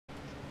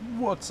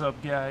What's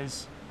up,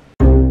 guys?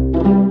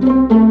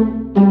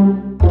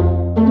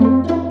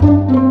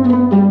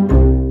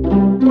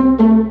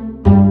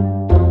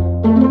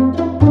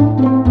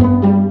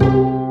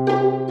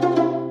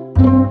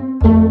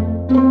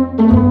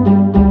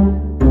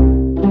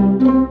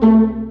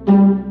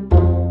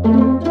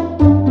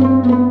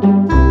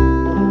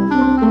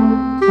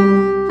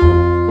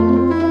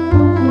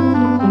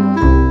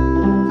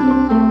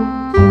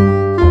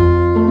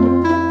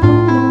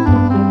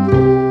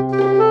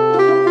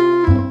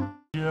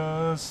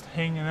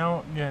 Hanging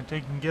out, gonna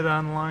take and get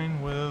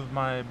online with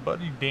my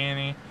buddy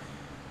Danny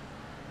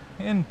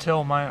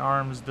until my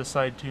arms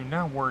decide to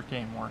not work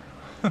anymore.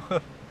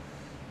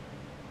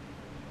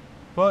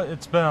 But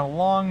it's been a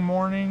long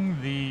morning.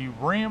 The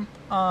ramp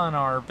on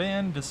our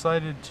van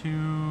decided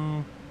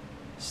to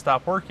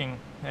stop working,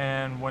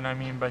 and when I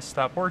mean by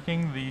stop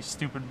working, the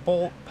stupid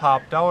bolt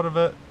popped out of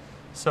it,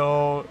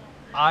 so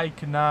I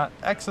could not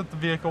exit the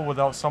vehicle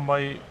without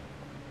somebody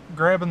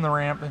grabbing the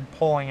ramp and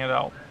pulling it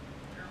out.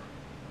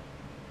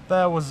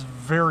 That was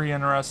very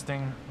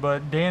interesting,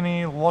 but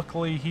Danny,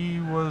 luckily he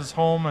was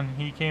home and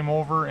he came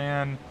over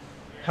and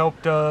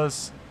helped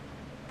us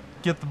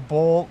get the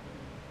bolt,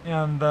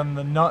 and then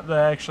the nut that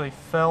actually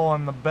fell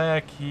on the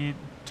back, he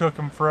took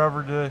him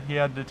forever to, he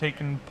had to take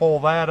and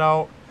pull that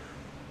out,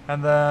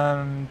 and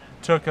then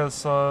took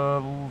us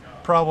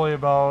probably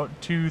about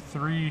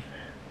 2-3, it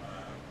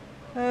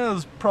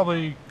was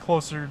probably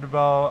closer to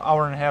about an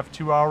hour and a half,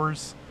 2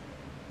 hours,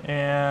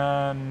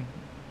 and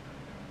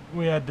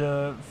we had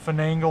to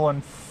finagle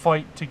and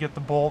fight to get the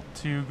bolt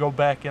to go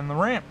back in the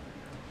ramp.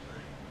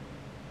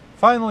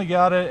 Finally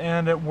got it,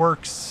 and it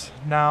works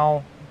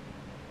now,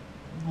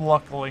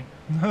 luckily.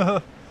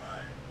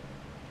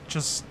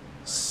 Just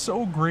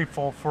so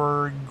grateful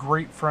for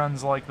great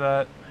friends like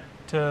that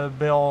to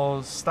be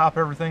able to stop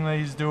everything that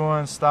he's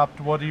doing,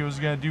 stopped what he was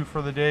going to do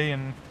for the day,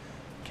 and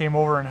came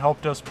over and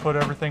helped us put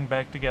everything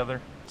back together.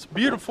 It's a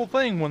beautiful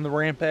thing when the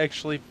ramp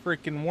actually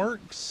freaking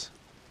works.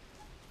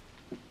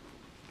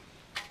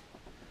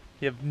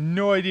 You have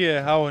no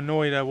idea how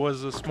annoyed I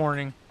was this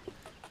morning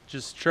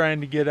just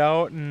trying to get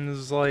out, and it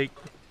was like,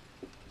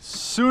 as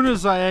soon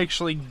as I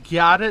actually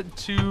got it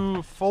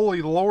to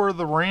fully lower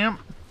the ramp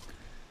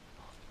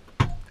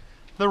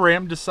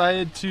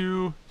decided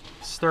to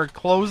start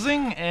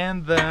closing,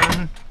 and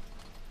then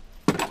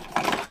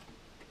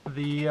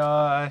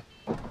the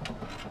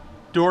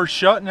door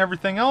shut and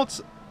everything else.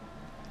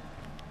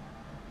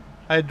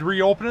 I had to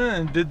reopen it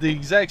and did the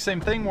exact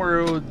same thing where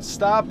it would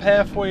stop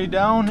halfway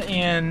down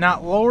and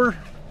not lower.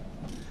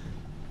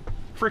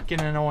 Freaking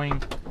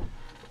annoying.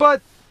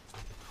 But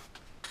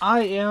I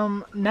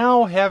am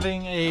now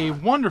having a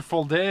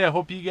wonderful day. I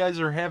hope you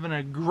guys are having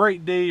a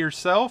great day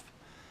yourself.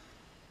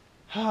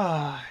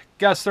 Gotta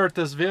start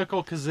this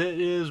vehicle because it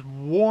is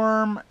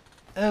warm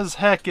as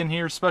heck in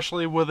here,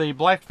 especially with a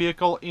black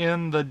vehicle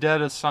in the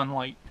dead of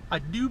sunlight. I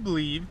do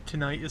believe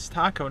tonight is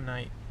taco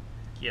night.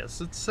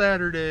 Yes, it's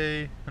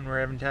Saturday and we're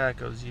having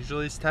tacos.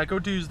 Usually it's Taco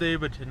Tuesday,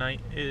 but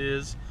tonight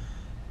is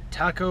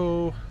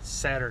Taco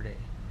Saturday.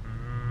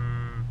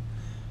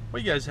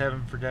 What are you guys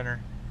having for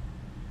dinner?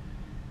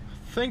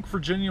 I think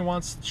Virginia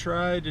wants to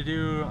try to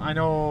do, I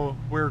know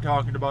we were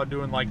talking about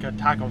doing like a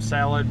taco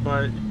salad,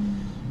 but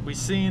we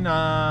seen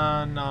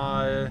on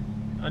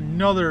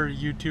another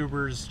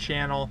YouTuber's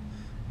channel,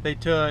 they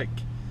took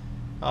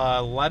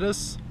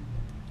lettuce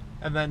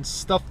and then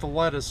stuffed the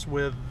lettuce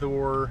with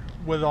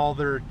all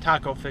their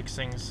taco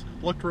fixings.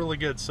 Looked really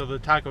good, so the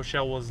taco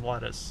shell was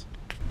lettuce.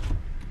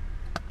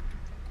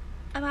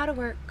 I'm out of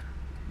work,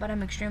 but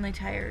I'm extremely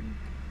tired.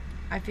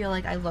 I feel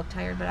like I look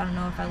tired, but I don't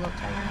know if I look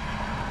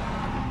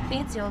tired.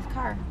 Fancy old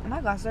car. And my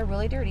glasses are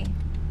really dirty.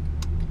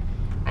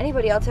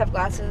 Anybody else have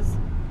glasses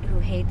who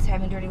hates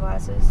having dirty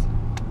glasses?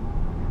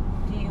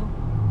 Do you?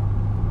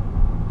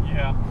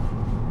 Yeah.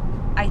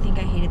 I think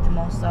I hate it the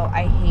most, though.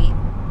 I hate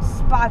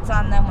spots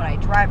on them when I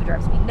drive. It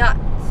drives me nuts.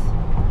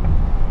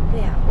 But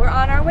yeah, we're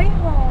on our way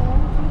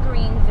home from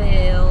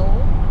Greenville.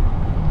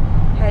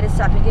 Had to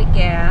stop and get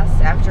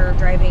gas after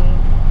driving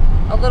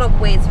a little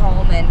ways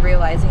home and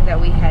realizing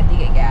that we had to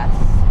get gas.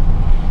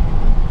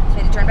 So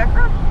we had to turn back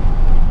around.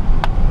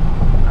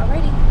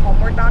 Alrighty,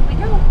 homeward bound we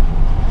go.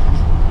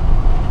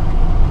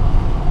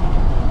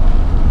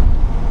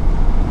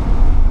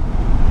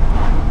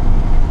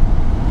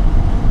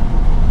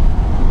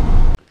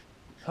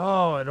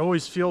 Oh, it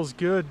always feels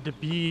good to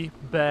be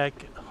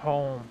back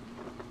home.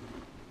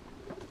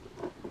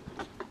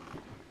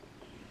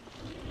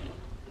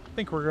 I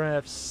think we're gonna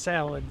have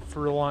salad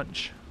for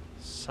lunch.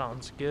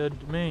 Sounds good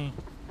to me.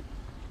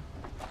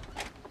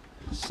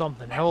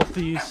 Something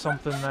healthy,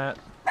 something that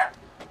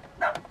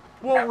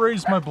won't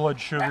raise my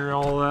blood sugar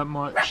all that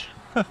much.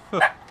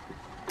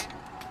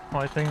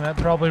 Only thing that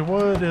probably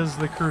would is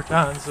the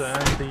croutons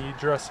and the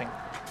dressing.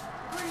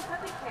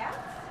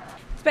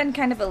 It's been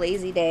kind of a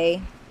lazy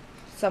day.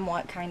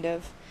 Somewhat, kind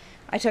of.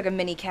 I took a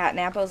mini cat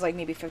nap. It was like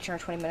maybe 15 or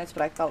 20 minutes,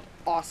 but I felt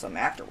awesome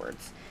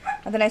afterwards.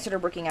 And then I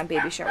started working on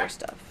baby shower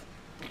stuff.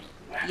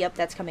 Yep,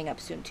 that's coming up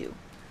soon too.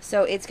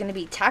 So it's going to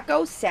be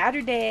Taco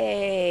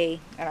Saturday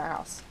at our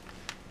house.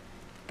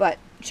 But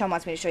Shawn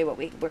wants me to show you what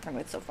we're working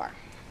with so far.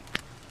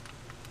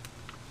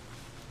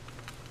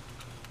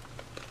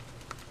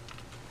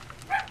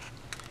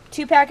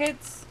 Two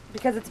packets,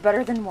 because it's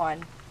better than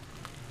one.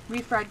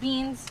 Refried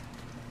beans.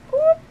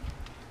 Whoop.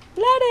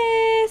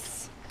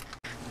 Lettuce.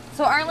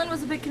 So Arlen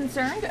was a bit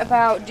concerned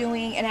about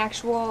doing an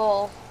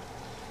actual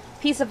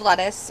piece of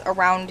lettuce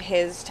around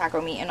his taco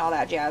meat and all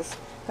that jazz.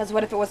 Because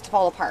what if it was to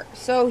fall apart?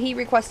 So he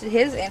requested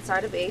his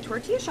inside of a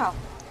tortilla shell.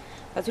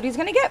 That's what he's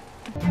going to get.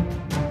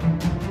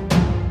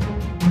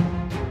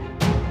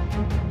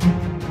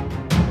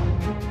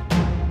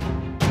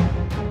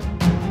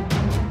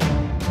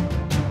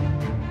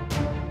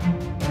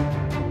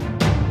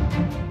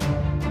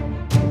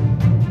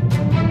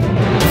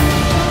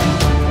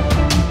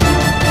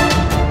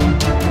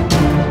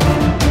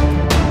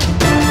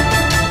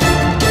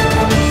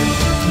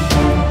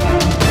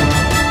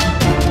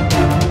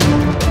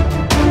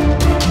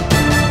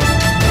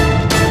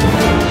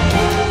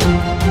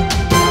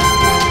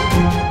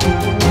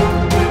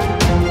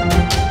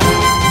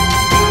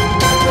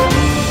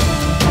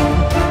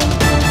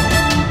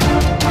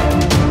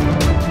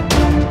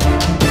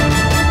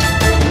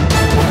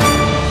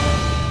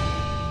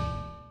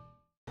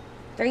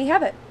 There you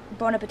have it.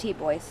 Bon appetit,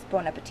 boys.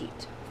 Bon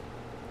appetit.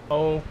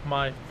 Oh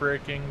my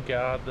freaking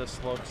god,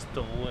 this looks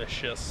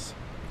delicious.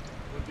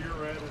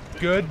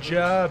 Good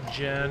job,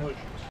 Jen.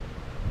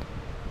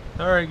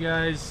 Alright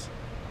guys,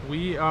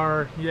 we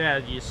are, yeah,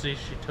 you see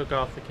she took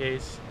off the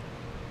case.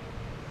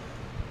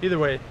 Either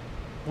way,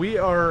 we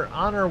are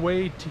on our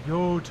way to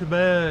go to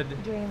bed.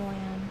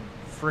 Dreamland.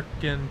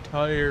 Frickin'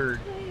 tired.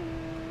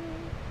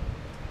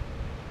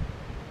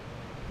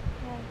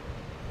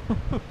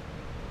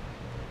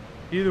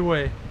 Either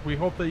way, we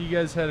hope that you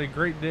guys had a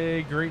great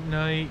day, great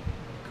night,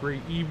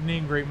 great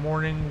evening, great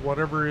morning,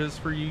 whatever it is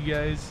for you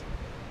guys.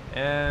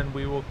 And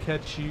we will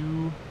catch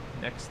you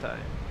next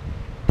time.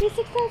 Be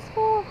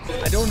successful.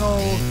 I don't know,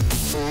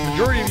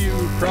 majority of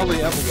you probably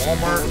have a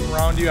Walmart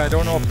around you. I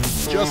don't know if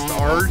it's just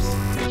ours,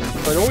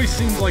 but it always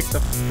seems like the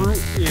fruit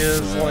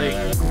is like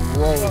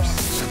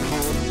gross.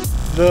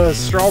 The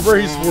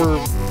strawberries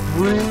were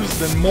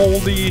bruised and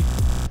moldy.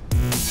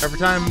 Every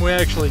time we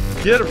actually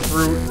get a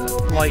fruit,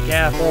 like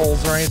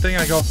apples or anything,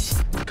 I go,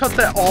 cut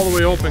that all the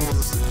way open,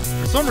 because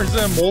for some reason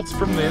it molds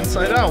from the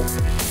inside out.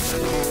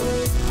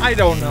 I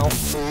don't know.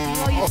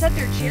 Well, you said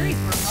their cherries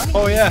were running.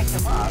 Oh yeah, Picked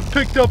them up.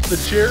 picked up the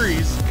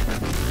cherries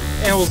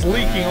and it was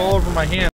leaking all over my hand.